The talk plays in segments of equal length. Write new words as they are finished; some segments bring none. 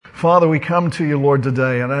Father, we come to you, Lord,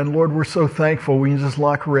 today, and Lord, we're so thankful we can just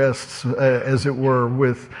lock wrists, as it were,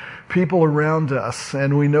 with people around us,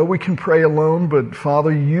 and we know we can pray alone, but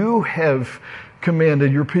Father, you have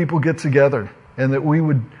commanded your people get together, and that we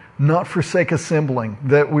would not forsake assembling,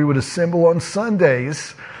 that we would assemble on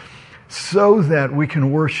Sundays so that we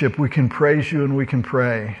can worship, we can praise you, and we can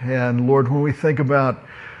pray. And Lord, when we think about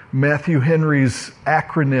Matthew Henry's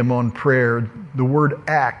acronym on prayer, the word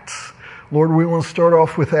ACTS, Lord, we want to start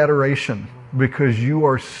off with adoration because you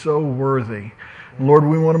are so worthy. Lord,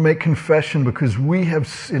 we want to make confession because we have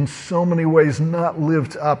in so many ways not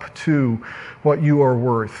lived up to what you are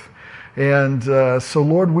worth. And so,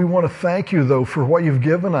 Lord, we want to thank you, though, for what you've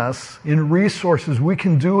given us. In resources, we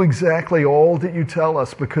can do exactly all that you tell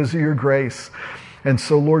us because of your grace. And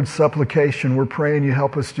so, Lord, supplication, we're praying you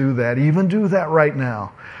help us do that. Even do that right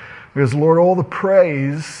now. Because, Lord, all the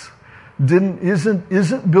praise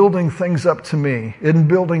isn't building things up to me. It isn't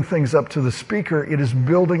building things up to the speaker. It is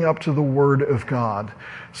building up to the Word of God.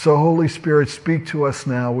 So, Holy Spirit, speak to us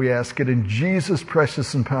now. We ask it in Jesus'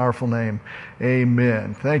 precious and powerful name.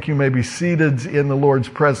 Amen. Thank you. You may be seated in the Lord's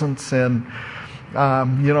presence. And,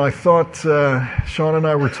 I thought Sean and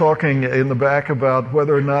I were talking in the back about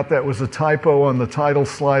whether or not that was a typo on the title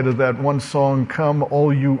slide of that one song, Come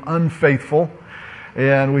All You Unfaithful.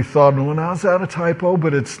 And we thought, well, now is that a typo?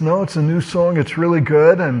 But it's a new song. It's really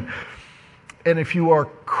good. And if you are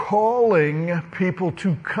calling people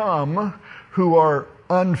to come who are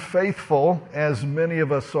unfaithful, as many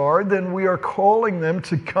of us are, then we are calling them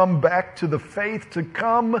to come back to the faith, to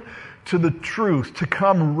come to the truth, to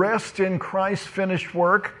come rest in Christ's finished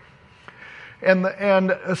work, and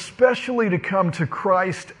especially to come to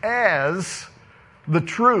Christ as the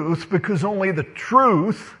truth, because only the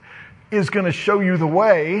truth is going to show you the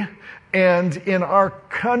way. And in our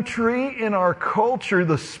country, in our culture,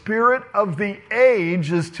 the spirit of the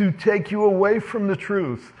age is to take you away from the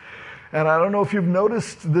truth. And I don't know if you've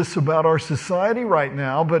noticed this about our society right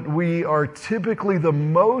now, but we are typically the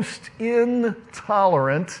most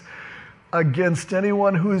intolerant against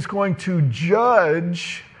anyone who is going to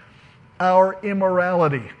judge our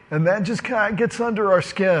immorality. And that just kind of gets under our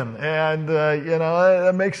skin. And,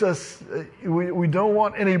 that makes us, we don't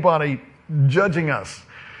want anybody judging us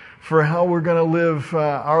for how we're going to live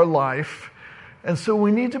our life. And so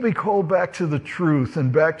we need to be called back to the truth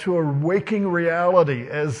and back to a waking reality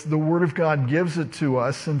as the Word of God gives it to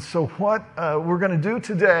us. And so what we're going to do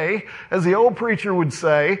today, as the old preacher would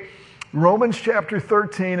say, Romans chapter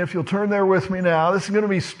 13, if you'll turn there with me now, this is going to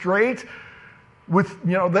be straight with,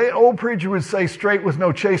 the old preacher would say straight with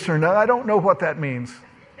no chaser. Now, I don't know what that means.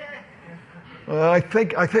 I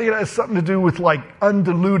think it has something to do with like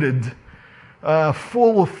undiluted,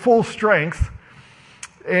 full strength.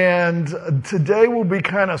 And today will be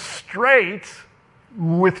kind of straight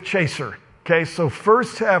with chaser. Okay, so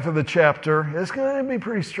first half of the chapter is going to be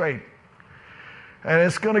pretty straight. And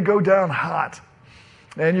it's going to go down hot.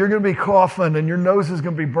 And you're going to be coughing, and your nose is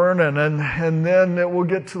going to be burning, and then we'll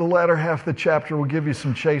get to the latter half of the chapter. We'll give you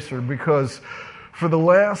some chaser, because for the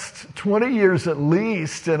last 20 years at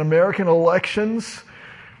least in American elections,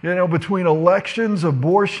 between elections,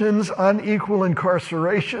 abortions, unequal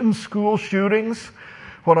incarceration, school shootings,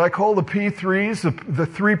 what I call the P3s, the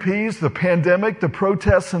three Ps, the pandemic, the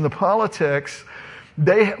protests, and the politics,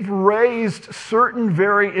 they have raised certain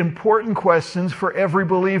very important questions for every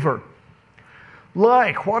believer.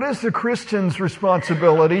 Like, what is the Christian's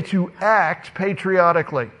responsibility to act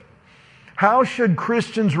patriotically? How should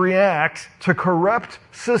Christians react to corrupt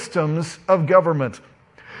systems of government?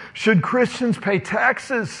 Should Christians pay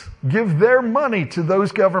taxes, give their money to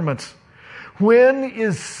those governments? When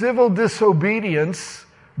is civil disobedience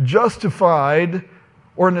justified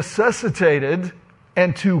or necessitated,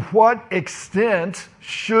 and to what extent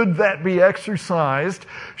should that be exercised?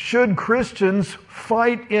 Should Christians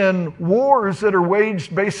fight in wars that are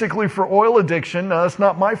waged basically for oil addiction? Now, that's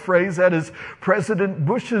not my phrase. That is President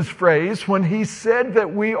Bush's phrase when he said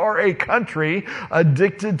that we are a country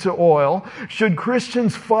addicted to oil. Should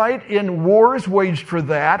Christians fight in wars waged for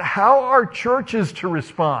that? How are churches to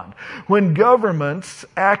respond when governments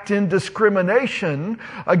act in discrimination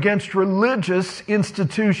against religious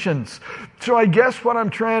institutions? So I guess what I'm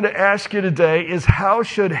trying to ask you today is, how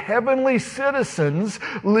should heavenly citizens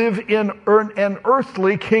live in an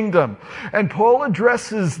earthly kingdom? And Paul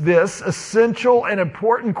addresses this essential and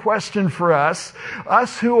important question for us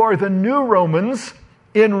who are the new Romans,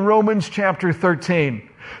 in Romans chapter 13.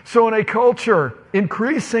 So in a culture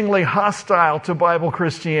increasingly hostile to Bible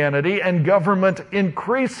Christianity and government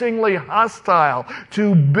increasingly hostile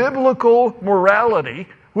to biblical morality,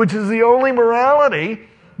 which is the only morality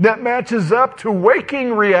that matches up to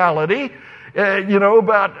waking reality,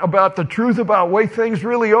 about the truth about the way things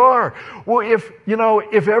really are. Well,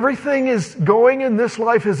 if everything is going in this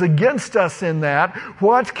life is against us in that,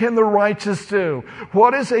 what can the righteous do?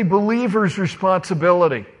 What is a believer's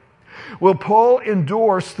responsibility? Well, Paul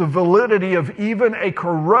endorsed the validity of even a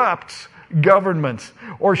corrupt government.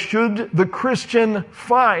 Or should the Christian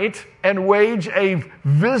fight and wage a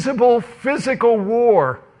visible physical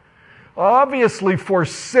war? Obviously, for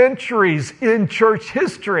centuries in church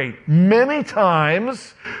history, many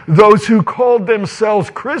times those who called themselves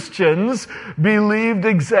Christians believed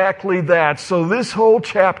exactly that. So this whole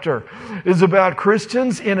chapter is about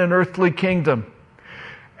Christians in an earthly kingdom.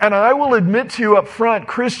 And I will admit to you up front,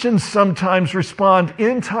 Christians sometimes respond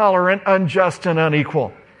intolerant, unjust, and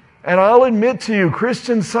unequal. And I'll admit to you,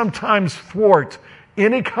 Christians sometimes thwart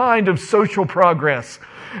any kind of social progress.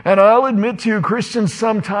 And I'll admit to you, Christians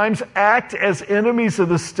sometimes act as enemies of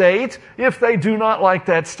the state if they do not like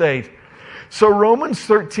that state. So Romans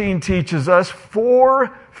 13 teaches us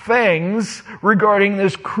 4 things regarding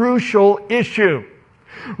this crucial issue,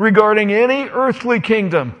 regarding any earthly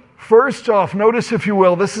kingdom. First off, notice if you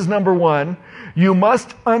will, this is number 1. You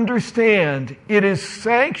must understand it is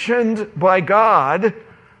sanctioned by God,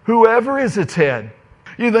 whoever is its head.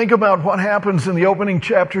 You think about what happens in the opening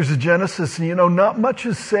chapters of Genesis, and not much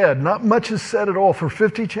is said. Not much is said at all. For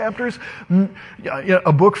 50 chapters,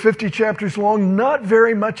 a book 50 chapters long, not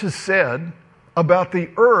very much is said about the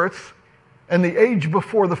earth and the age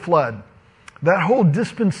before the flood. That whole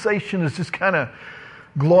dispensation is just kind of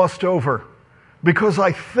glossed over. Because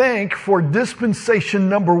I think for dispensation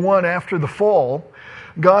number 1 after the fall,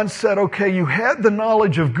 God said, okay, you had the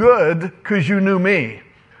knowledge of good because you knew me.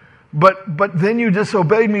 But then you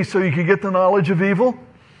disobeyed me so you could get the knowledge of evil.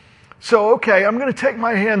 So, okay, I'm going to take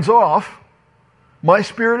my hands off. My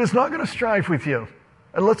spirit is not going to strive with you.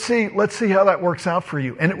 And let's see how that works out for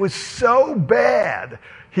you. And it was so bad,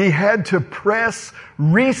 he had to press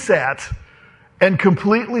reset and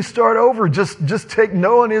completely start over. Just take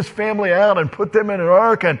Noah and his family out and put them in an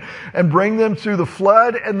ark and bring them through the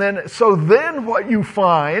flood. And then what you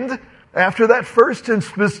find after that first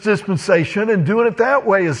dispensation, and doing it that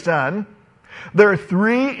way is done, there are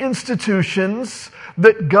 3 institutions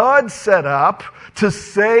that God set up to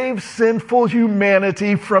save sinful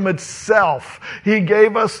humanity from itself. He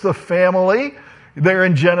gave us the family there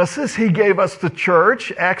in Genesis. He gave us the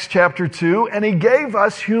church, Acts chapter 2, and He gave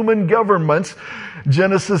us human governments,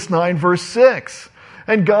 Genesis 9 verse 6.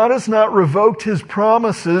 And God has not revoked His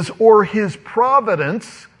promises or His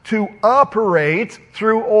providence to operate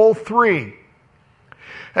through all 3.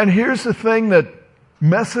 And here's the thing that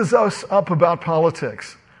messes us up about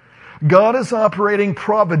politics. God is operating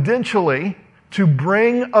providentially to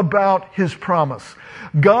bring about His promise.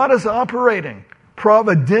 God is operating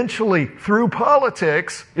providentially through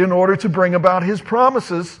politics in order to bring about His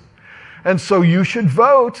promises. And so you should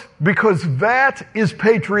vote because that is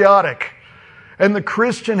patriotic. And the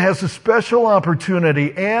Christian has a special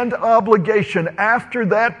opportunity and obligation after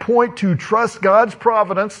that point to trust God's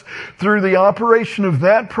providence through the operation of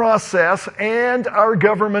that process and our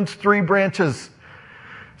government's 3 branches.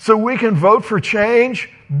 So we can vote for change,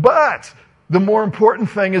 but the more important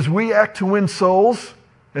thing is we act to win souls,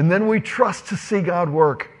 and then we trust to see God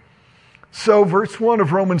work. So verse 1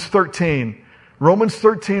 of Romans 13. Romans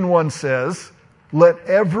 13:1 says, "Let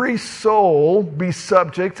every soul be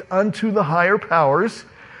subject unto the higher powers,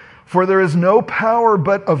 for there is no power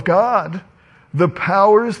but of God. The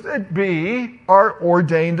powers that be are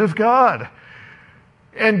ordained of God."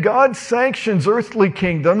 And God sanctions earthly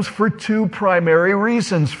kingdoms for 2 primary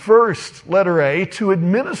reasons. First, letter A, to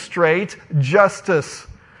administrate justice.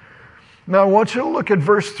 Now I want you to look at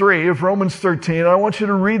verse 3 of Romans 13. I want you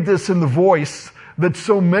to read this in the voice that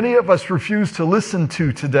so many of us refuse to listen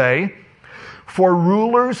to today. "For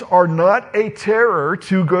rulers are not a terror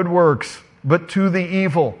to good works, but to the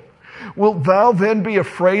evil. Wilt thou then be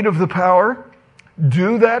afraid of the power?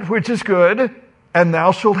 Do that which is good, and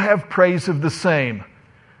thou shalt have praise of the same."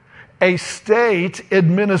 A state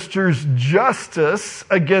administers justice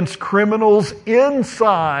against criminals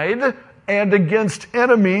inside and against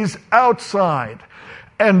enemies outside.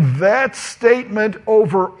 And that statement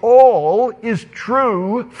overall is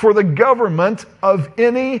true for the government of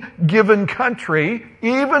any given country,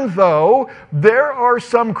 even though there are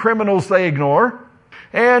some criminals they ignore,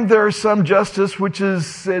 and there is some justice which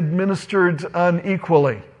is administered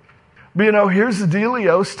unequally. But here's the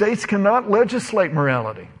dealio. States cannot legislate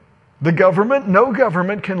morality. No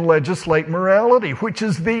government can legislate morality, which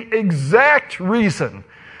is the exact reason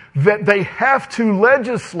that they have to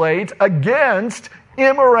legislate against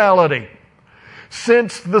immorality.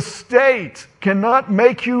 Since the state cannot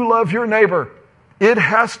make you love your neighbor, it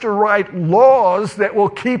has to write laws that will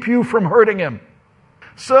keep you from hurting him.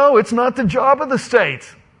 So it's not the job of the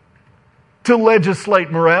state to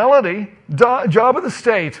legislate morality. Job of the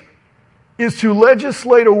state is to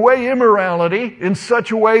legislate away immorality in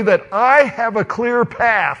such a way that I have a clear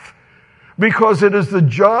path, because it is the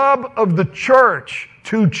job of the church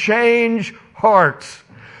to change hearts.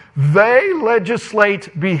 They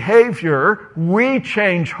legislate behavior, we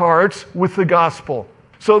change hearts with the gospel.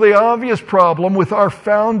 So the obvious problem with our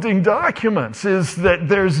founding documents is that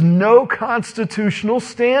there's no constitutional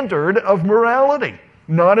standard of morality.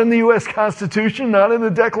 Not in the U.S. Constitution, not in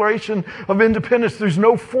the Declaration of Independence. There's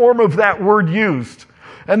no form of that word used.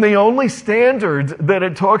 And the only standard that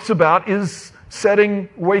it talks about is setting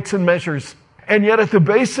weights and measures. And yet at the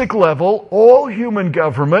basic level, all human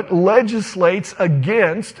government legislates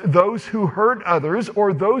against those who hurt others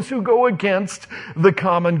or those who go against the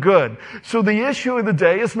common good. So the issue of the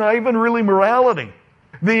day is not even really morality.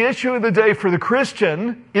 The issue of the day for the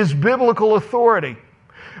Christian is biblical authority.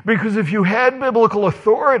 Because if you had biblical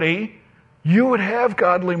authority, you would have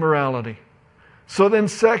godly morality. So then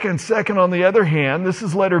second on the other hand, this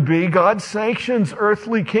is letter B, God sanctions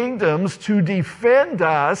earthly kingdoms to defend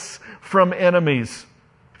us from enemies.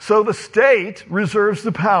 So the state reserves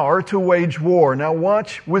the power to wage war. Now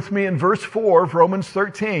watch with me in verse 4 of Romans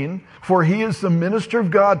 13. For he is the minister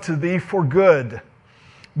of God to thee for good.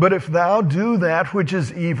 But if thou do that which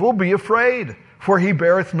is evil, be afraid, for he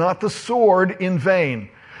beareth not the sword in vain.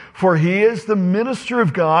 For he is the minister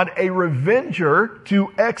of God, a revenger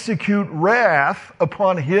to execute wrath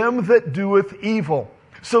upon him that doeth evil.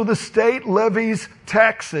 So the state levies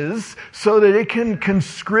taxes so that it can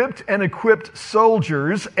conscript and equip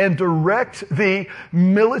soldiers and direct the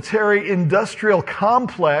military-industrial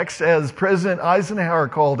complex, as President Eisenhower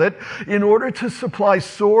called it, in order to supply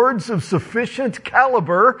swords of sufficient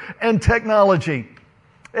caliber and technology.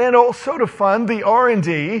 And also to fund the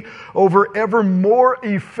R&D over ever more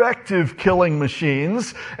effective killing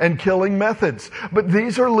machines and killing methods. But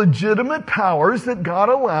these are legitimate powers that God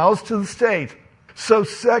allows to the state. So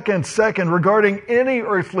second, regarding any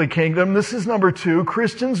earthly kingdom, this is number 2,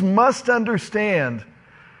 Christians must understand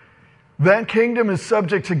that kingdom is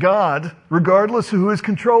subject to God regardless of who is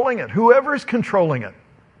controlling it. Whoever is controlling it.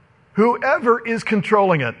 Whoever is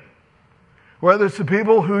controlling it. Whether it's the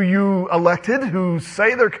people who you elected who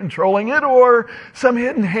say they're controlling it or some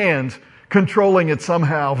hidden hand controlling it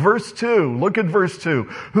somehow. Verse 2, look at verse 2.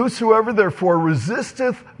 Whosoever therefore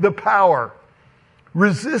resisteth the power,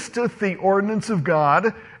 resisteth the ordinance of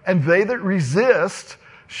God, and they that resist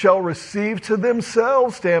shall receive to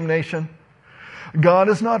themselves damnation. God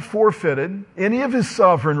has not forfeited any of his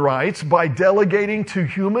sovereign rights by delegating to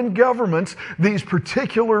human governments these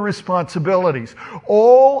particular responsibilities.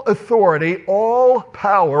 All authority, all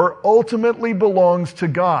power ultimately belongs to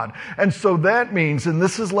God. And so that means, and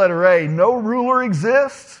this is letter A, no ruler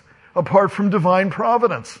exists apart from divine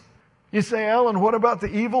providence. You say, Alan, what about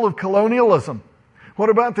the evil of colonialism? What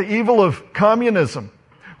about the evil of communism?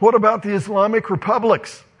 What about the Islamic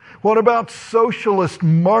republics? What about socialist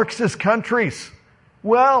Marxist countries?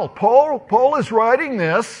 Well, Paul is writing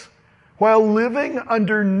this while living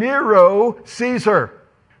under Nero Caesar.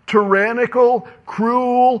 Tyrannical,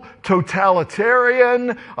 cruel,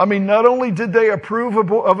 totalitarian. I mean, not only did they approve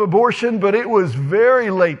of abortion, but it was very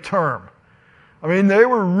late term. I mean, they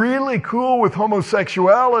were really cool with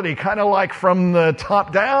homosexuality, kind of like from the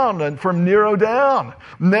top down and from Nero down.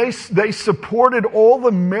 And they supported all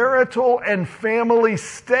the marital and family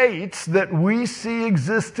states that we see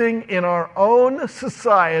existing in our own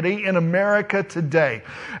society in America today.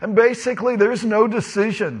 And basically, there's no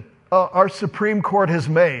decision our Supreme Court has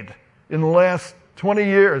made in the last 20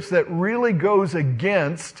 years that really goes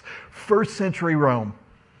against first century Rome.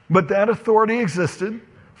 But that authority existed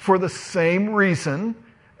for the same reason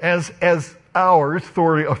as our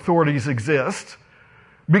authorities exist,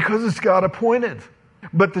 because it's God appointed.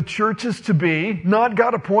 But the church is to be not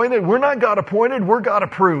God appointed. We're not God appointed, we're God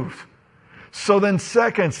approved. So then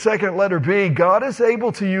second letter B, God is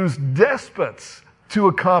able to use despots to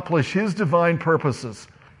accomplish his divine purposes.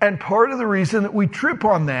 And part of the reason that we trip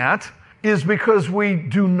on that is because we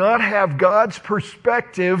do not have God's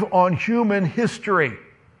perspective on human history.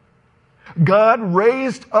 God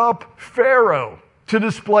raised up Pharaoh to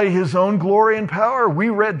display his own glory and power. We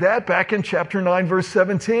read that back in chapter 9, verse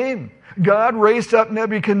 17. God raised up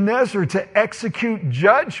Nebuchadnezzar to execute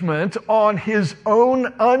judgment on his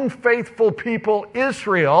own unfaithful people,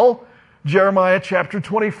 Israel, Jeremiah chapter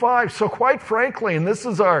 25. So quite frankly, and this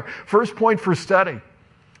is our first point for study,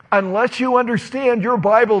 unless you understand your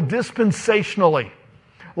Bible dispensationally,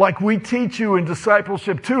 like we teach you in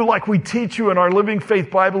Discipleship 2, like we teach you in our Living Faith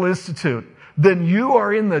Bible Institute, then you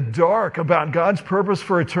are in the dark about God's purpose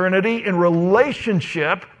for eternity in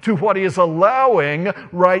relationship to what He is allowing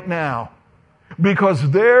right now.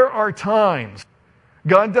 Because there are times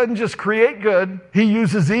God doesn't just create good, He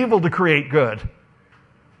uses evil to create good.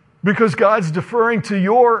 Because God's deferring to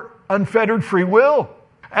your unfettered free will.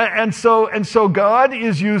 And so God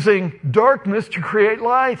is using darkness to create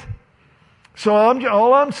light. So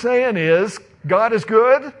all I'm saying is, God is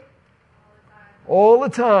good all the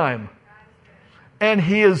time. And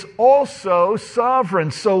He is also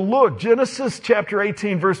sovereign. So look, Genesis chapter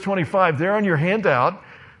 18, verse 25, there on your handout,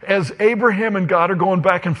 as Abraham and God are going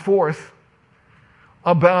back and forth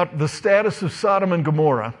about the status of Sodom and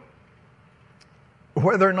Gomorrah,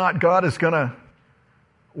 whether or not God is going to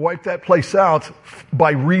wipe that place out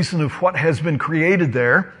by reason of what has been created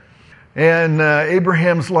there. And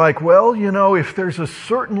Abraham's like, well, if there's a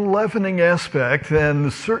certain leavening aspect and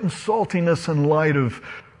a certain saltiness and light of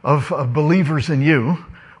believers in you,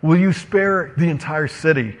 will you spare the entire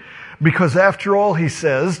city? Because after all, he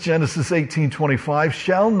says, Genesis 18:25,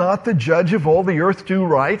 shall not the judge of all the earth do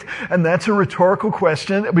right? And that's a rhetorical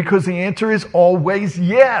question because the answer is always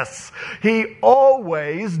yes. He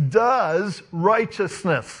always does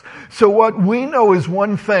righteousness. So what we know is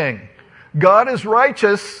one thing. God is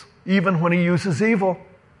righteous even when He uses evil.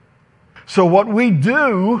 So what we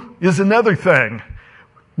do is another thing.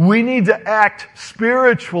 We need to act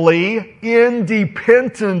spiritually,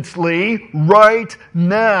 independently, right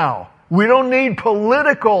now. We don't need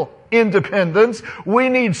political independence. We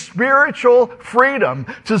need spiritual freedom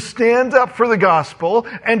to stand up for the gospel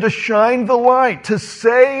and to shine the light, to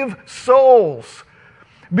save souls.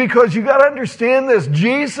 Because you got to understand this.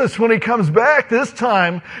 Jesus, when He comes back this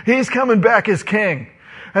time, He's coming back as king.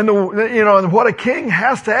 And what a king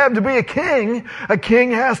has to be a king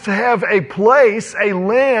has to have a place, a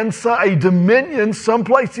land, a dominion,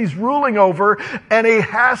 someplace he's ruling over, and he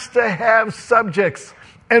has to have subjects.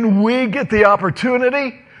 And we get the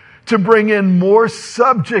opportunity to bring in more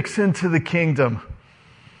subjects into the kingdom.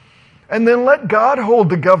 And then let God hold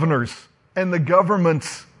the governors and the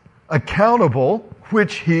governments accountable,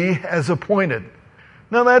 which He has appointed.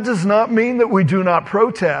 Now that does not mean that we do not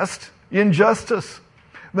protest injustice.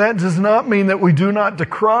 That does not mean that we do not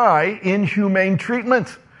decry inhumane treatment.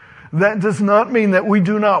 That does not mean that we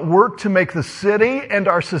do not work to make the city and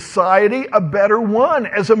our society a better one.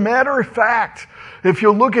 As a matter of fact, if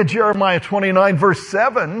you look at Jeremiah 29, verse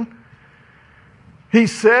 7, he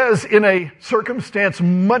says in a circumstance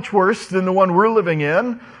much worse than the one we're living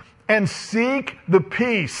in, and seek the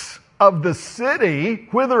peace of the city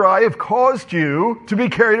whither I have caused you to be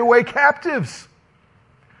carried away captives.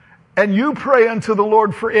 And you pray unto the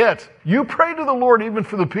Lord for it. You pray to the Lord even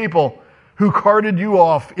for the people who carted you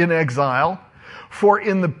off in exile. For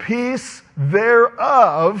in the peace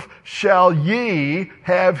thereof shall ye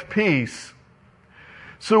have peace.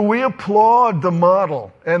 So we applaud the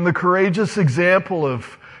model and the courageous example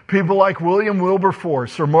of people like William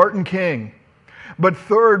Wilberforce or Martin King. But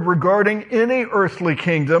third, regarding any earthly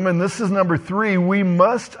kingdom, and this is number 3, we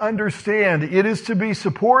must understand it is to be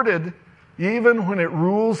supported even when it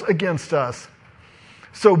rules against us.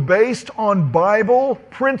 So based on Bible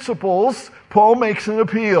principles, Paul makes an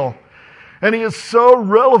appeal. And he is so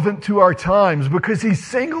relevant to our times because he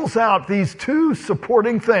singles out these 2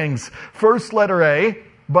 supporting things. First, letter A,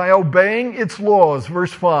 by obeying its laws,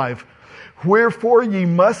 verse 5. Wherefore ye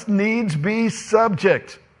must needs be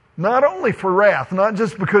subject, not only for wrath, not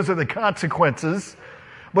just because of the consequences,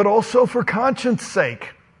 but also for conscience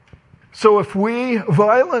sake. So if we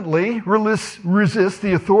violently resist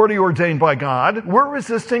the authority ordained by God, we're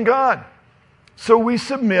resisting God. So we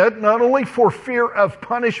submit not only for fear of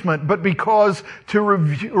punishment, but because to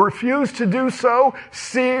refuse to do so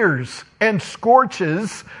sears and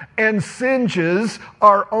scorches and singes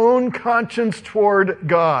our own conscience toward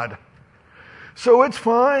God. So it's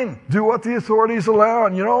fine. Do what the authorities allow.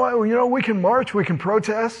 And we can march, we can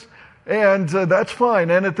protest. And that's fine.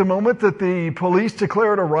 And at the moment that the police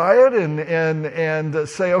declare it a riot and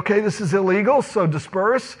say, okay, this is illegal, so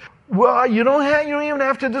disperse. Well, you don't even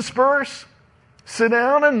have to disperse. Sit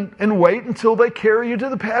down and wait until they carry you to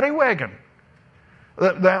the paddy wagon.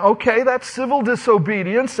 Okay, that's civil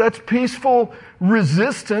disobedience. That's peaceful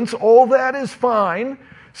resistance. All that is fine.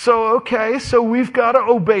 So we've got to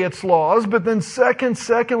obey its laws. But then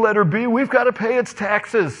second letter B, we've got to pay its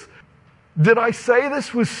taxes. Did I say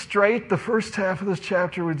this was straight? The first half of this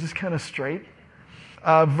chapter was just kind of straight.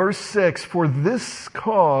 Verse 6, for this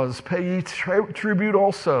cause pay ye tribute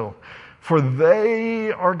also. for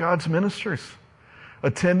they are God's ministers,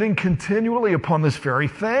 attending continually upon this very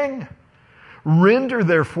thing. Render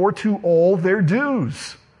therefore to all their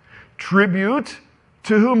dues. Tribute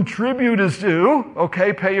to whom tribute is due.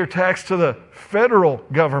 Okay, pay your tax to the federal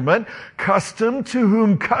government. Custom to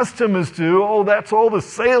whom custom is due. Oh, that's all the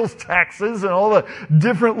sales taxes and all the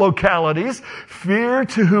different localities. Fear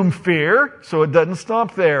to whom fear. So it doesn't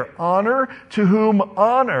stop there. Honor to whom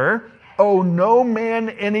honor. Owe no man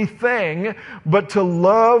anything but to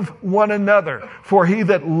love one another. For he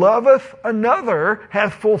that loveth another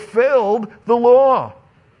hath fulfilled the law.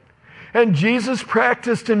 And Jesus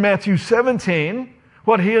practiced in Matthew 17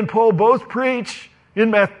 what he and Paul both preach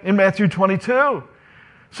in Matthew 22.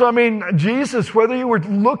 So, I mean, Jesus, whether you were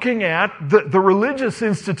looking at the religious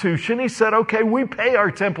institution, he said, okay, we pay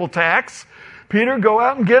our temple tax. Peter, go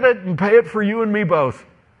out and get it and pay it for you and me both.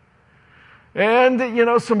 And,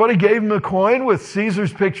 somebody gave him a coin with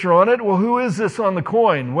Caesar's picture on it. Well, who is this on the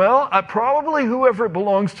coin? Well, probably whoever it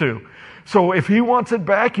belongs to. So if he wants it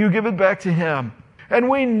back, you give it back to him. And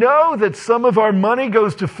we know that some of our money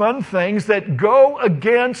goes to fund things that go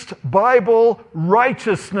against Bible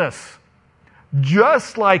righteousness,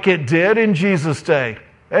 just like it did in Jesus' day,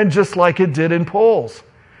 and just like it did in Paul's.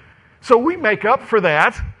 So we make up for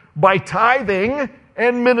that by tithing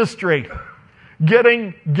and ministry.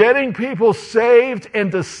 Getting people saved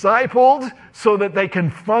and discipled so that they can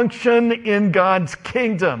function in God's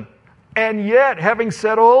kingdom. And yet, having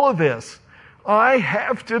said all of this, I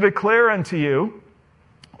have to declare unto you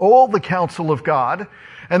all the counsel of God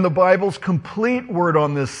and the Bible's complete word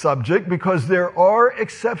on this subject, because there are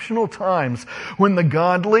exceptional times when the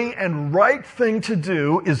godly and right thing to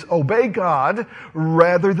do is obey God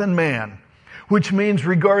rather than man. Which means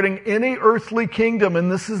regarding any earthly kingdom, and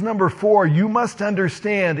this is number 4, you must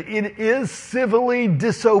understand it is civilly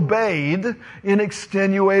disobeyed in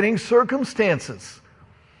extenuating circumstances.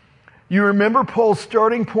 You remember Paul's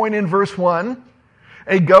starting point in verse 1?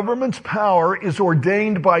 A government's power is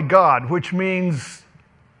ordained by God, which means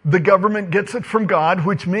the government gets it from God,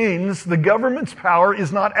 which means the government's power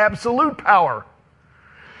is not absolute power.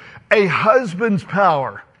 A husband's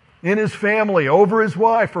power in his family, over his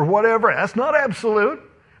wife or whatever, that's not absolute.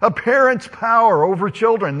 A parent's power over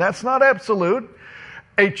children, that's not absolute.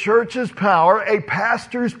 A church's power, a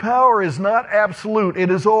pastor's power is not absolute.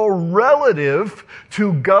 It is all relative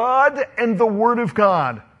to God and the Word of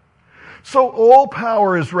God. So all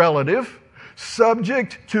power is relative,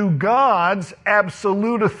 subject to God's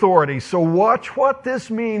absolute authority. So watch what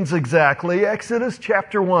this means exactly. Exodus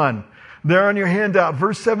chapter 1. There on your handout,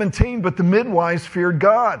 verse 17, but the midwives feared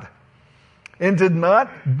God and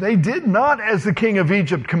they did not as the king of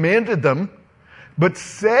Egypt commanded them, but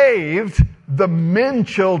saved the men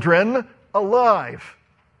children alive.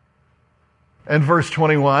 And verse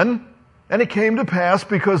 21, and it came to pass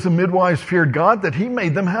because the midwives feared God that he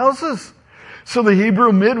made them houses. So the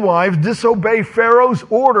Hebrew midwives disobey Pharaoh's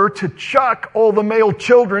order to chuck all the male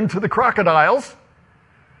children to the crocodiles.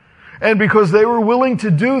 And because they were willing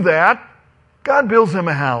to do that, God builds them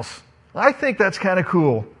a house. I think that's kind of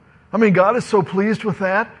cool. I mean, God is so pleased with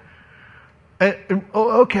that.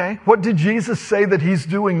 Okay, what did Jesus say that he's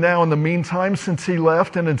doing now in the meantime since he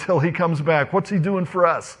left and until he comes back? What's he doing for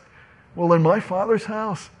us? Well, in my Father's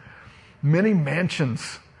house, many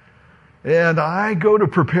mansions. And I go to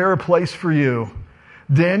prepare a place for you.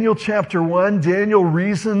 Daniel chapter 1, Daniel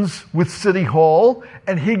reasons with City Hall,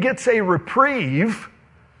 and he gets a reprieve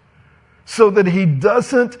so that he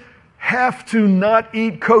doesn't have to not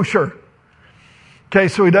eat kosher. Okay,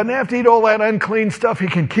 so he doesn't have to eat all that unclean stuff. He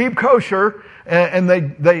can keep kosher, and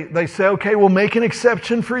they say, okay, we'll make an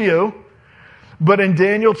exception for you. But in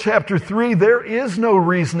Daniel chapter 3, there is no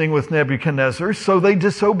reasoning with Nebuchadnezzar, so they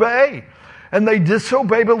disobey. And they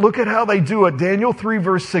disobey, but look at how they do it. Daniel 3,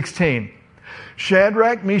 verse 16.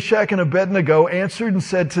 Shadrach, Meshach, and Abednego answered and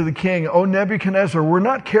said to the king, O Nebuchadnezzar, we're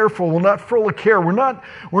not careful, we're not full of care, we're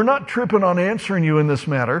not tripping on answering you in this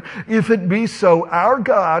matter. If it be so, our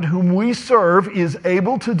God, whom we serve, is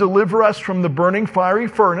able to deliver us from the burning fiery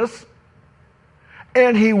furnace,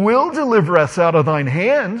 and he will deliver us out of thine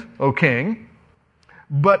hand, O king.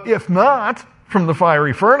 But if not from the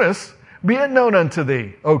fiery furnace, be it known unto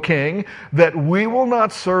thee, O king, that we will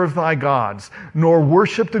not serve thy gods, nor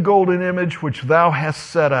worship the golden image which thou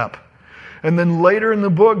hast set up. And then later in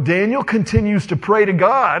the book, Daniel continues to pray to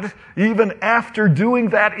God, even after doing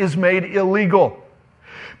that is made illegal.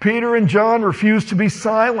 Peter and John refuse to be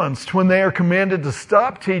silenced when they are commanded to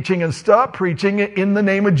stop teaching and stop preaching in the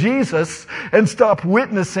name of Jesus and stop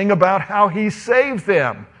witnessing about how he saved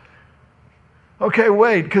them. Okay,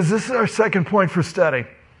 wait, because this is our second point for study.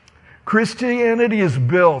 Christianity is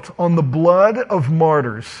built on the blood of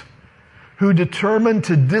martyrs who determined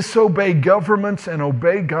to disobey governments and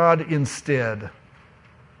obey God instead.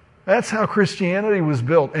 That's how Christianity was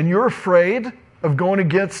built. And you're afraid of going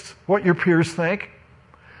against what your peers think,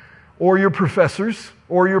 or your professors,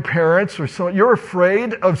 or your parents, or someone. You're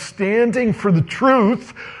afraid of standing for the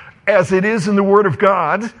truth as it is in the Word of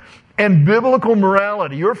God and biblical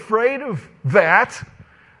morality. You're afraid of that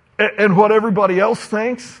and what everybody else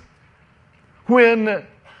thinks. When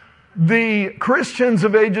the Christians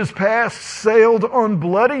of ages past sailed on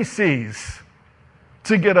bloody seas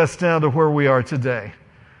to get us down to where we are today.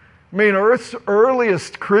 I mean, Earth's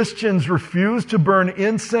earliest Christians refused to burn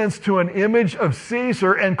incense to an image of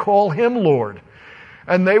Caesar and call him Lord.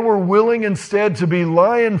 And they were willing instead to be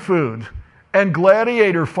lion food and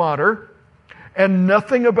gladiator fodder and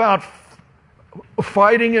nothing about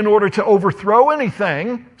fighting in order to overthrow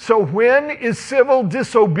anything. So when is civil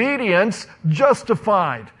disobedience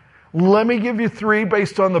justified? Let me give you three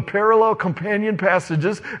based on the parallel companion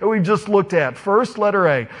passages that we've just looked at. First, letter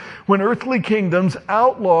A. When earthly kingdoms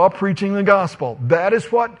outlaw preaching the gospel. That is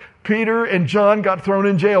what Peter and John got thrown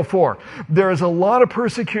in jail for. There is a lot of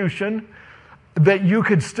persecution that you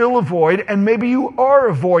could still avoid, and maybe you are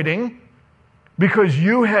avoiding because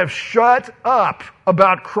you have shut up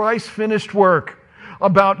about Christ's finished work,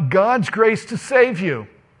 about God's grace to save you,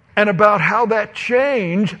 and about how that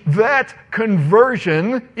change, that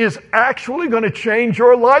conversion, is actually going to change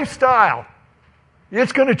your lifestyle.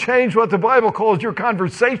 It's going to change what the Bible calls your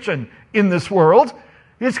conversation in this world.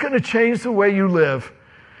 It's going to change the way you live.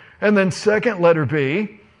 And then second, letter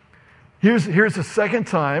B, here's a second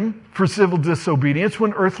time for civil disobedience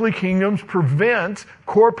when earthly kingdoms prevent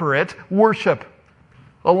corporate worship.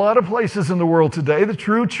 A lot of places in the world today, the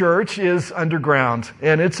true church is underground.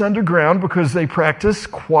 And it's underground because they practice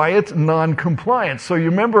quiet non-compliance. So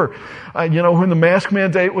you remember, when the mask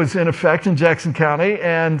mandate was in effect in Jackson County,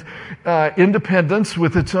 and Independence,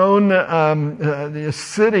 with its own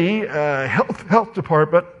city health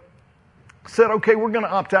department, said, okay, we're going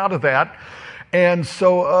to opt out of that. And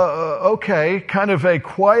so, kind of a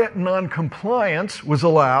quiet non-compliance was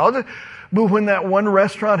allowed. But when that one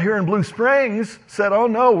restaurant here in Blue Springs said, oh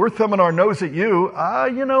no, we're thumbing our nose at you,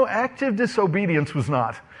 active disobedience was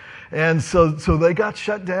not. And so they got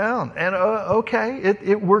shut down. And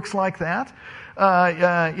it works like that.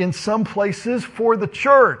 In some places for the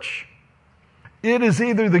church, it is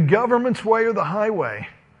either the government's way or the highway.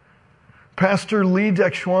 Pastor Li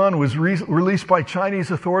Dechuan was released by Chinese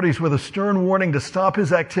authorities with a stern warning to stop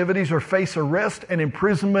his activities or face arrest and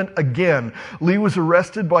imprisonment again. Li was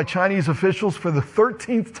arrested by Chinese officials for the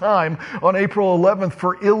 13th time on April 11th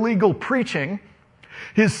for illegal preaching.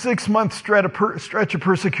 His 6-month stretch of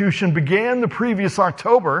persecution began the previous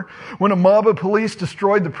October when a mob of police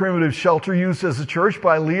destroyed the primitive shelter used as a church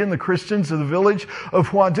by Li and the Christians of the village of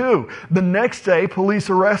Huadu. The next day, police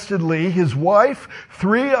arrested Li, his wife,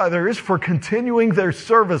 3 others for continuing their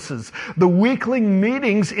services. The weekly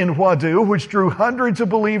meetings in Huadu, which drew hundreds of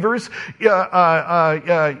believers in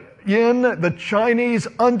the Chinese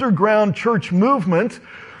underground church movement,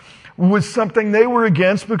 was something they were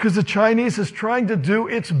against because the Chinese is trying to do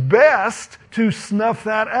its best to snuff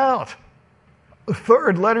that out.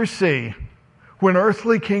 Third, letter C, when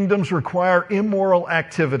earthly kingdoms require immoral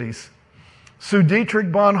activities. So Dietrich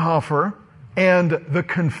Bonhoeffer and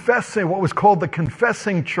what was called the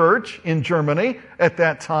Confessing Church in Germany at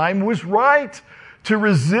that time was right to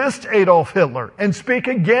resist Adolf Hitler and speak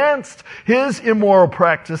against his immoral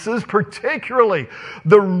practices, particularly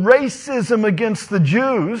the racism against the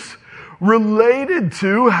Jews, related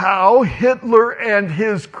to how Hitler and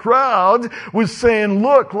his crowd was saying,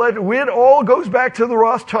 look, it all goes back to the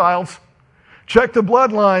Rothschilds. Check the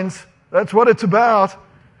bloodlines. That's what it's about.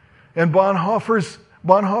 And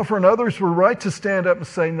Bonhoeffer and others were right to stand up and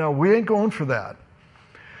say, no, we ain't going for that.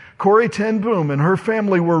 Corrie ten Boom and her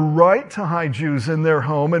family were right to hide Jews in their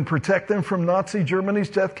home and protect them from Nazi Germany's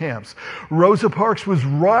death camps. Rosa Parks was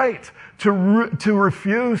right to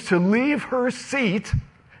refuse to leave her seat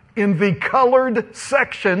in the colored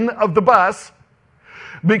section of the bus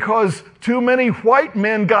because too many white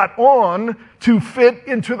men got on to fit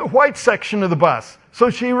into the white section of the bus. So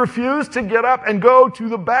she refused to get up and go to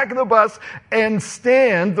the back of the bus and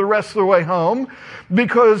stand the rest of the way home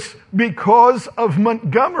because of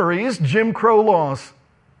Montgomery's Jim Crow laws.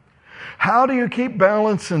 How do you keep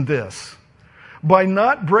balance in this? By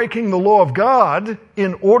not breaking the law of God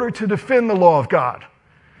in order to defend the law of God.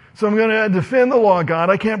 So I'm going to defend the law of God.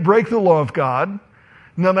 I can't break the law of God.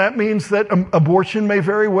 Now that means that abortion may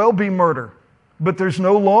very well be murder, but there's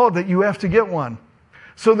no law that you have to get one.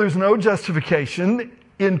 So there's no justification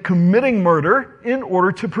in committing murder in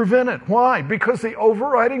order to prevent it. Why? Because the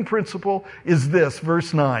overriding principle is this,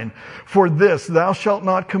 verse 9. For this, thou shalt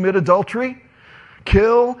not commit adultery,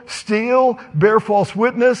 kill, steal, bear false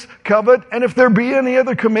witness, covet, and if there be any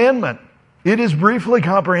other commandment, it is briefly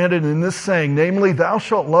comprehended in this saying, namely, thou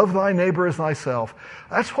shalt love thy neighbor as thyself.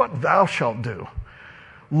 That's what thou shalt do.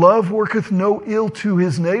 Love worketh no ill to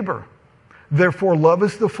his neighbor. Therefore, love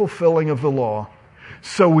is the fulfilling of the law.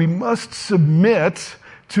 So we must submit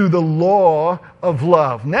to the law of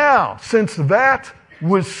love. Now, since that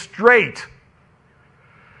was straight,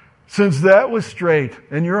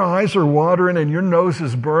 and your eyes are watering and your nose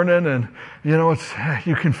is burning and,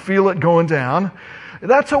 you can feel it going down,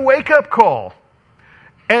 that's a wake-up call.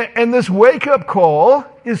 And this wake-up call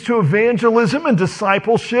is to evangelism and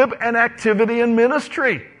discipleship and activity in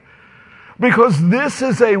ministry. Because this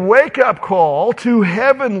is a wake-up call to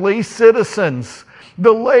heavenly citizens.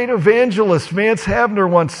 The late evangelist Vance Havner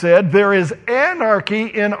once said, there is anarchy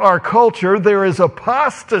in our culture, there is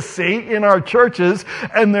apostasy in our churches,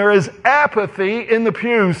 and there is apathy in the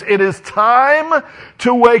pews. It is time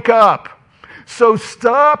to wake up. So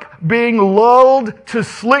stop being lulled to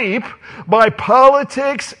sleep by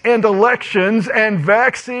politics and elections and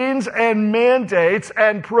vaccines and mandates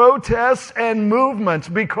and protests and movements,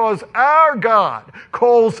 because our God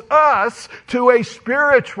calls us to a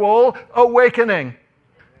spiritual awakening.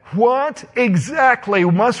 What exactly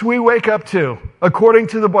must we wake up to according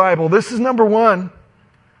to the Bible? This is number one.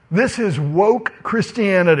 This is woke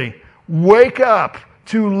Christianity. Wake up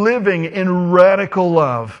to living in radical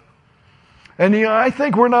love. And I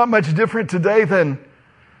think we're not much different today than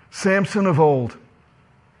Samson of old.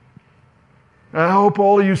 I hope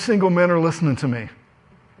all of you single men are listening to me,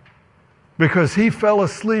 because he fell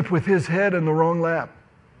asleep with his head in the wrong lap.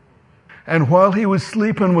 And while he was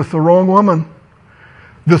sleeping with the wrong woman,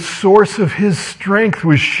 the source of his strength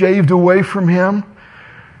was shaved away from him,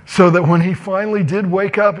 so that when he finally did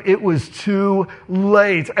wake up, it was too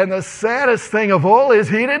late. And the saddest thing of all is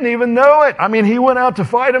he didn't even know it. I mean, he went out to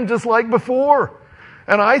fight him just like before.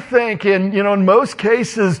 And I think in most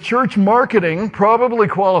cases, church marketing probably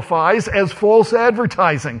qualifies as false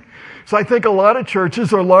advertising. So I think a lot of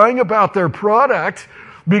churches are lying about their product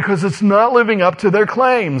because it's not living up to their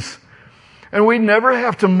claims. And we never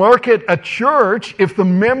have to market a church if the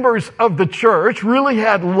members of the church really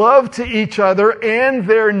had love to each other and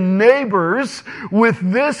their neighbors with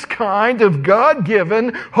this kind of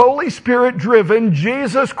God-given, Holy Spirit-driven,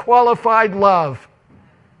 Jesus-qualified love.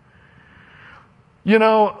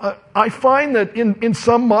 I find that in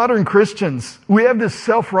some modern Christians, we have this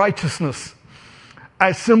self-righteousness,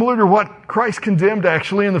 similar to what Christ condemned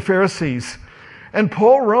actually in the Pharisees. And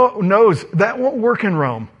Paul knows that won't work in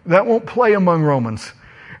Rome. That won't play among Romans.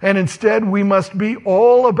 And instead, we must be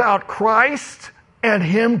all about Christ and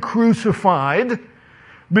Him crucified,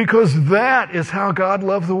 because that is how God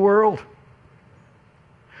loved the world.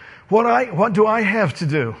 What do I have to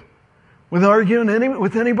do with arguing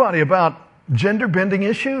with anybody about gender-bending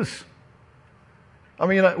issues? I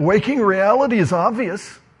mean, waking reality is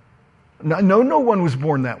obvious. No one was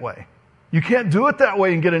born that way. You can't do it that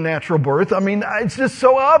way and get a natural birth. I mean, it's just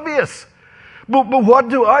so obvious. But what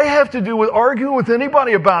do I have to do with arguing with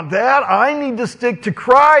anybody about that? I need to stick to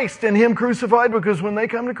Christ and Him crucified, because when they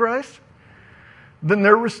come to Christ, then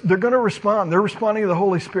they're going to respond. They're responding to the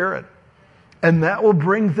Holy Spirit. And that will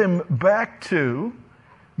bring them back to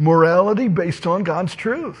morality based on God's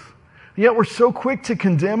truth. Yet we're so quick to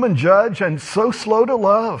condemn and judge and so slow to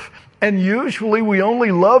love. And usually we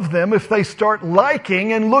only love them if they start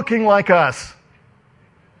liking and looking like us.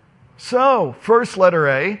 So, first letter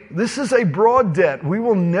A, this is a broad debt we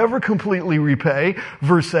will never completely repay.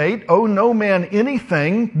 Verse 8, owe no man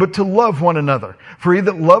anything but to love one another. For he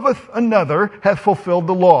that loveth another hath fulfilled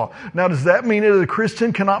the law. Now, does that mean that a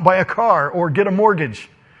Christian cannot buy a car or get a mortgage?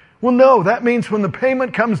 Well, no, that means when the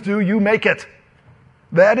payment comes due, you make it.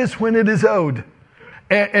 That is when it is owed.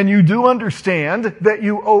 And you do understand that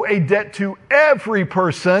you owe a debt to every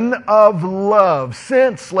person of love.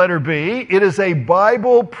 Since, letter B, it is a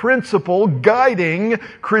Bible principle guiding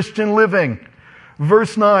Christian living.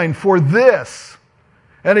 Verse 9, for this,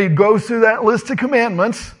 and he goes through that list of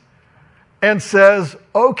commandments and says,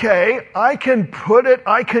 okay, I can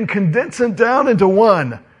condense it down into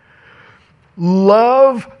one.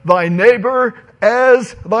 Love thy neighbor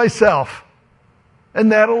as thyself.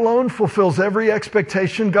 And that alone fulfills every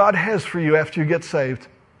expectation God has for you after you get saved.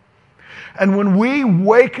 And when we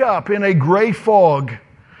wake up in a gray fog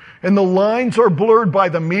and the lines are blurred by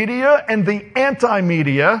the media and the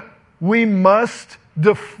anti-media, we must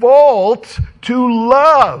default to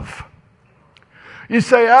love. You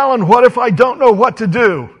say, Alan, what if I don't know what to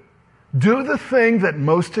do? Do the thing that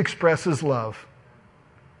most expresses love.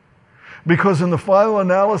 Because in the final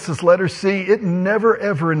analysis, letter C, it never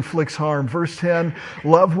ever inflicts harm. Verse 10,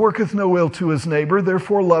 love worketh no ill to his neighbor,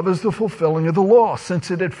 therefore love is the fulfilling of the law. Since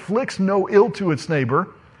it inflicts no ill to its neighbor,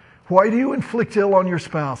 why do you inflict ill on your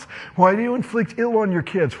spouse? Why do you inflict ill on your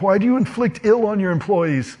kids? Why do you inflict ill on your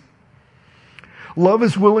employees? Love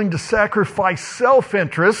is willing to sacrifice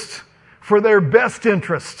self-interest for their best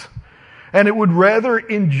interest. And it would rather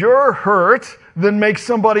endure hurt than make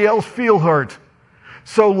somebody else feel hurt.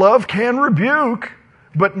 So love can rebuke,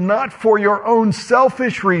 but not for your own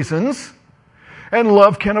selfish reasons. And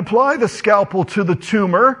love can apply the scalpel to the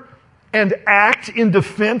tumor and act in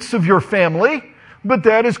defense of your family. But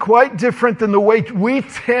that is quite different than the way we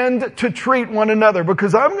tend to treat one another.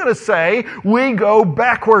 Because I'm going to say we go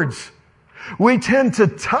backwards. We tend to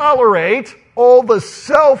tolerate all the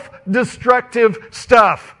self-destructive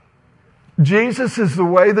stuff. Jesus is the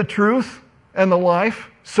way, the truth, and the life.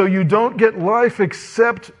 So you don't get life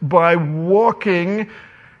except by walking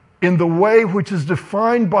in the way which is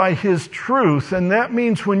defined by His truth. And that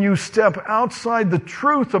means when you step outside the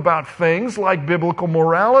truth about things like biblical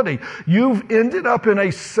morality, you've ended up in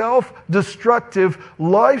a self-destructive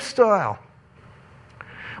lifestyle.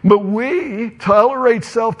 But we tolerate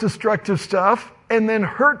self-destructive stuff and then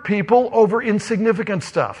hurt people over insignificant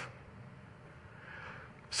stuff.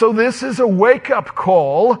 So this is a wake-up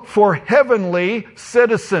call for heavenly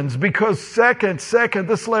citizens, because second,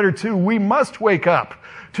 this letter too, we must wake up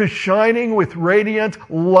to shining with radiant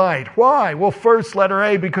light. Why? Well, first, letter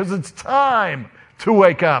A, because it's time to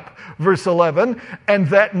wake up. Verse 11, and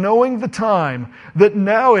that knowing the time, that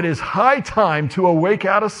now it is high time to awake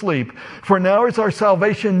out of sleep. For now is our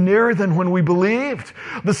salvation nearer than when we believed.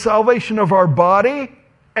 The salvation of our body,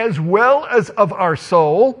 as well as of our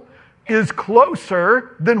soul, is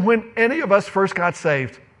closer than when any of us first got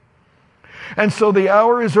saved. And so the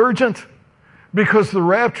hour is urgent, because the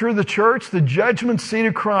rapture of the church, the judgment seat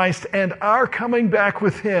of Christ, and our coming back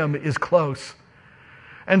with Him is close.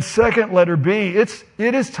 And second, letter B, it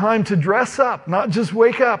is time to dress up, not just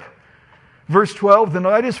wake up. Verse 12, the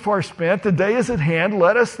night is far spent, the day is at hand.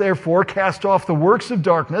 Let us therefore cast off the works of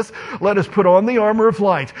darkness. Let us put on the armor of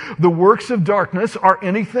light. The works of darkness are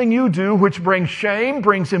anything you do which brings shame,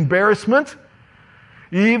 brings embarrassment,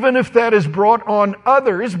 even if that is brought on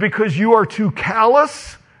others because you are too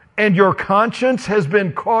callous and your conscience has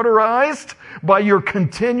been cauterized by your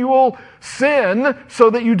continual sin so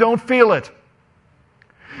that you don't feel it.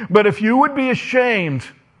 But if you would be ashamed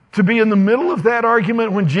to be in the middle of that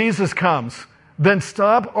argument when Jesus comes, then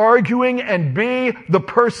stop arguing and be the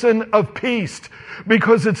person of peace.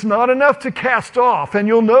 Because it's not enough to cast off. And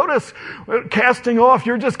you'll notice, casting off,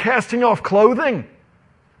 you're just casting off clothing.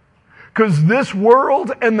 Because this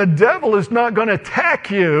world and the devil is not going to attack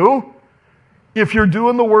you if you're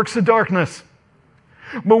doing the works of darkness.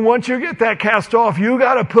 But once you get that cast off, you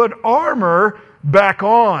got to put armor back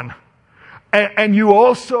on. And you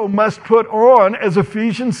also must put on, as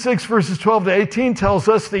Ephesians 6 verses 12 to 18 tells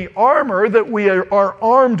us, the armor that we are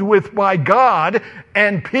armed with by God,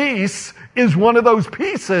 and peace is one of those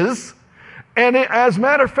pieces. And as a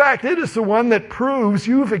matter of fact, it is the one that proves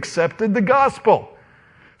you've accepted the gospel.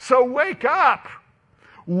 So wake up.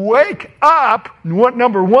 Wake up,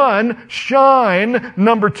 number one, shine,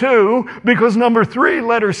 number two, because number three,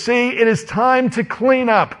 letter C, it is time to clean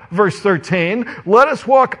up. Verse 13, let us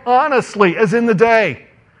walk honestly as in the day,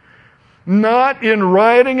 not in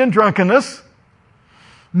rioting and drunkenness,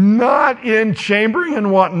 not in chambering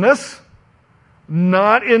and wantonness,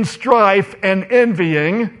 not in strife and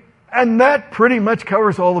envying, and that pretty much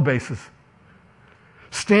covers all the bases.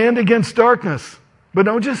 Stand against darkness, but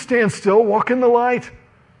don't just stand still, walk in the light.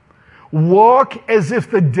 Walk as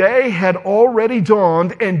if the day had already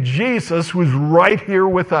dawned and Jesus was right here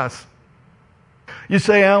with us. You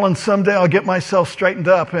say, Alan, someday I'll get myself straightened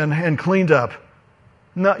up and cleaned up.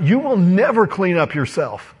 No, you will never clean up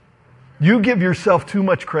yourself. You give yourself too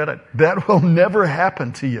much credit. That will never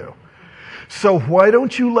happen to you. So why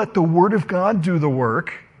don't you let the Word of God do the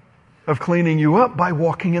work of cleaning you up by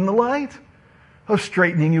walking in the light, of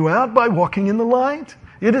straightening you out by walking in the light?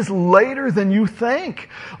 It is later than you think.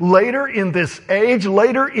 Later in this age,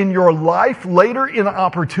 later in your life, later in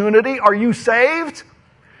opportunity. Are you saved?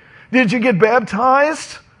 Did you get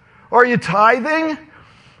baptized? Are you tithing?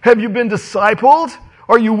 Have you been discipled?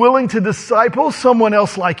 Are you willing to disciple someone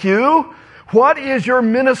else like you? What is your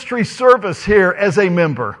ministry service here as a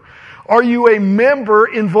member? Are you a member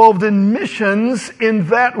involved in missions in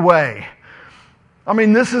that way? I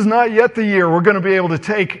mean, this is not yet the year we're going to be able to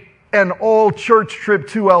take an all-church trip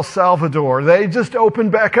to El Salvador. They just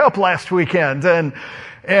opened back up last weekend.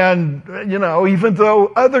 And you know, even though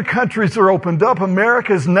other countries are opened up,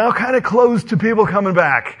 America is now kind of closed to people coming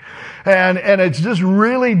back. And it's just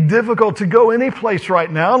really difficult to go any place right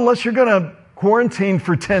now unless you're going to quarantine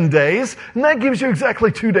for 10 days. And that gives you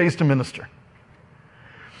exactly 2 days to minister.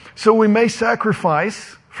 So we may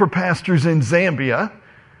sacrifice for pastors in Zambia,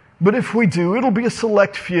 but if we do, it'll be a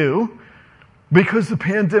select few because the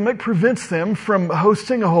pandemic prevents them from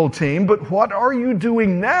hosting a whole team. But what are you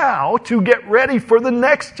doing now to get ready for the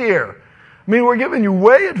next year? I mean, we're giving you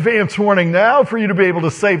way advance warning now for you to be able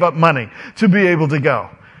to save up money to be able to go.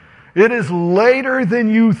 It is later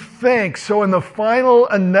than you think. So in the final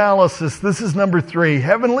analysis, this is number 3.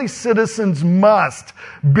 Heavenly citizens must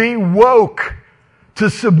be woke to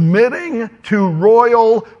submitting to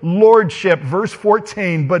royal lordship. Verse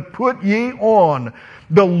 14, but put ye on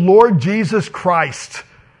the Lord Jesus Christ,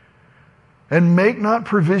 and make not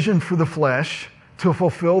provision for the flesh to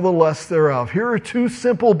fulfill the lust thereof. Here are 2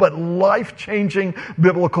 simple but life-changing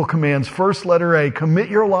biblical commands. First, letter A, commit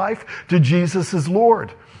your life to Jesus as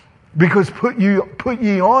Lord. Because put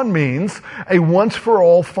ye on means a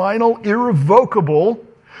once-for-all, final, irrevocable,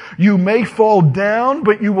 you may fall down,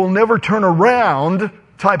 but you will never turn around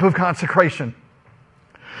type of consecration.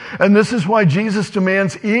 And this is why Jesus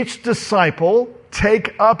demands each disciple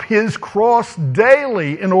take up his cross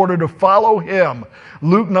daily in order to follow him.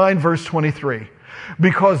 Luke 9, verse 23.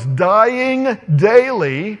 Because dying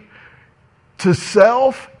daily to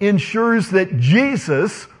self ensures that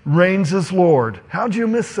Jesus reigns as Lord. How'd you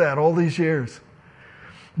miss that all these years?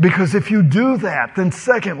 Because if you do that, then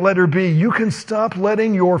second, letter B, you can stop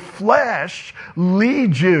letting your flesh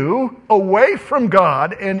lead you away from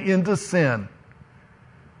God and into sin.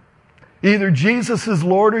 Either Jesus is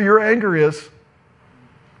Lord or your anger is.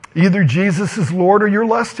 Either Jesus is Lord or your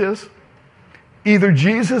lust is. Either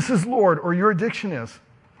Jesus is Lord or your addiction is.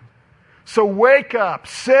 So wake up,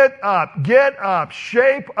 sit up, get up,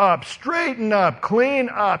 shape up, straighten up, clean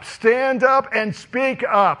up, stand up, and speak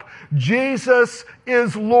up. Jesus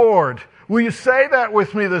is Lord. Will you say that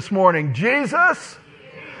with me this morning? Jesus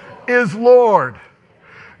is Lord.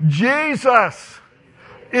 Jesus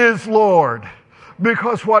is Lord.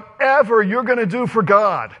 Because whatever you're going to do for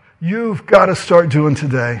God, you've got to start doing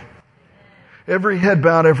today. Every head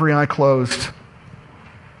bowed, every eye closed.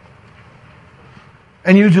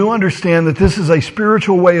 And you do understand that this is a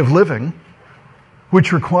spiritual way of living,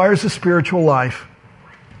 which requires a spiritual life.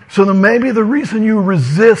 So then maybe the reason you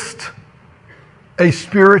resist a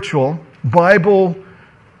spiritual, Bible,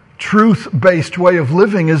 truth-based way of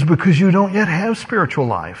living is because you don't yet have spiritual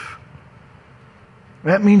life.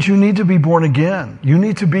 That means you need to be born again. You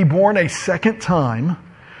need to be born a second time,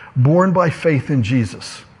 born by faith in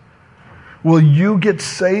Jesus. Will you get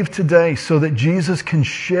saved today so that Jesus can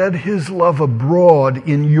shed his love abroad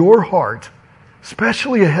in your heart,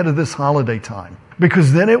 especially ahead of this holiday time?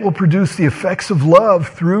 Because then it will produce the effects of love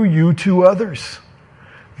through you to others.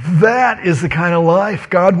 That is the kind of life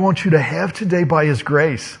God wants you to have today by his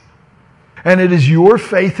grace. And it is your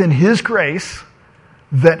faith in his grace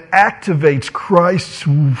that activates Christ's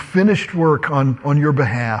finished work on your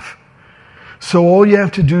behalf. So all you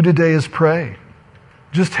have to do today is pray.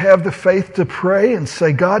 Just have the faith to pray and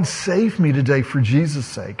say, God, save me today for Jesus'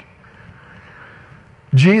 sake.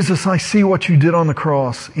 Jesus, I see what you did on the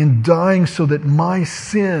cross in dying so that my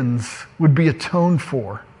sins would be atoned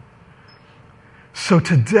for. So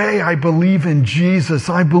today I believe in Jesus.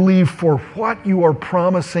 I believe for what you are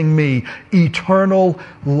promising me, eternal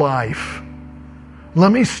life.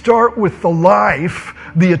 Let me start with the life,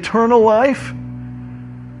 the eternal life.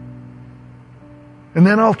 And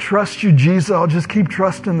then I'll trust you, Jesus. I'll just keep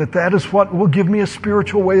trusting that is what will give me a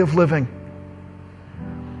spiritual way of living.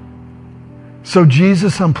 So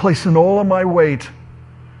Jesus, I'm placing all of my weight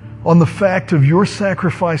on the fact of your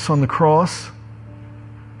sacrifice on the cross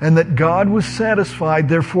and that God was satisfied,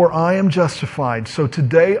 therefore I am justified. So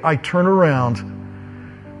today I turn around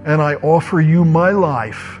and I offer you my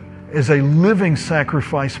life as a living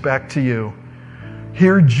sacrifice back to you.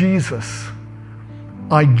 Here, Jesus,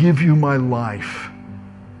 I give you my life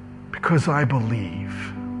because I believe.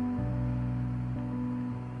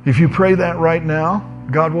 If you pray that right now,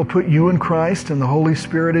 God will put you in Christ and the Holy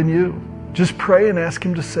Spirit in you. Just pray and ask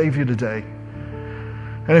him to save you today.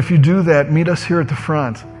 And if you do that, meet us here at the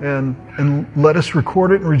front and let us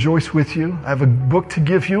record it and rejoice with you. I have a book to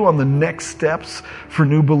give you on the next steps for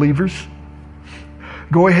new believers.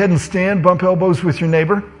 Go ahead and stand, bump elbows with your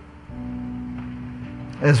neighbor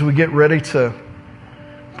as we get ready to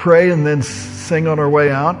pray and then sing on our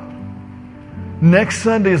way out. Next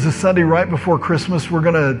Sunday is the Sunday right before Christmas. We're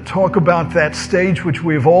going to talk about that stage which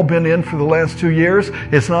we have all been in for the last 2 years.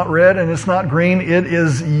 It's not red and it's not green. It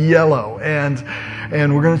is yellow. And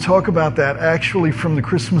we're going to talk about that actually from the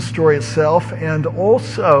Christmas story itself, and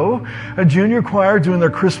also a junior choir doing their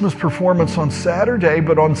Christmas performance on Saturday,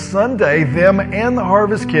 but on Sunday, them and the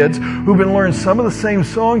Harvest Kids, who've been learning some of the same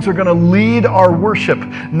songs, are going to lead our worship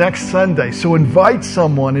next Sunday. So invite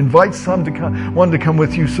some to come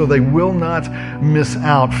with you so they will not miss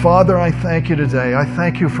out. Father, I thank you today. I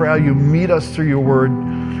thank you for how you meet us through your word.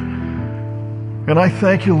 And I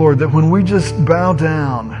thank you, Lord, that when we just bow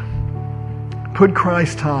down, put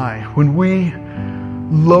Christ high, when we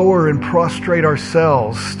lower and prostrate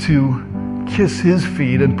ourselves to kiss his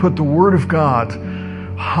feet and put the Word of God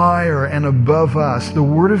higher and above us, the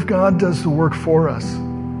Word of God does the work for us.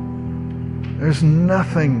 There's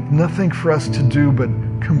nothing for us to do but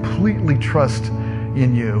completely trust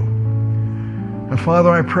in you. And Father,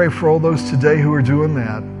 I pray for all those today who are doing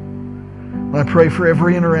that. I pray for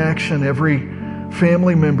every interaction, every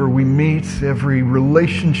family member we meet, every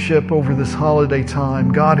relationship over this holiday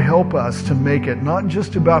time. God, help us to make it not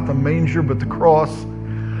just about the manger, but the cross,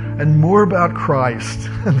 and more about Christ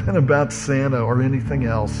than about Santa or anything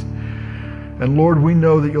else. And Lord, we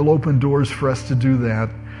know that you'll open doors for us to do that,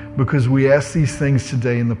 because we ask these things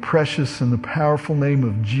today in the precious and the powerful name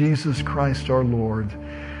of Jesus Christ our Lord.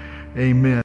 Amen.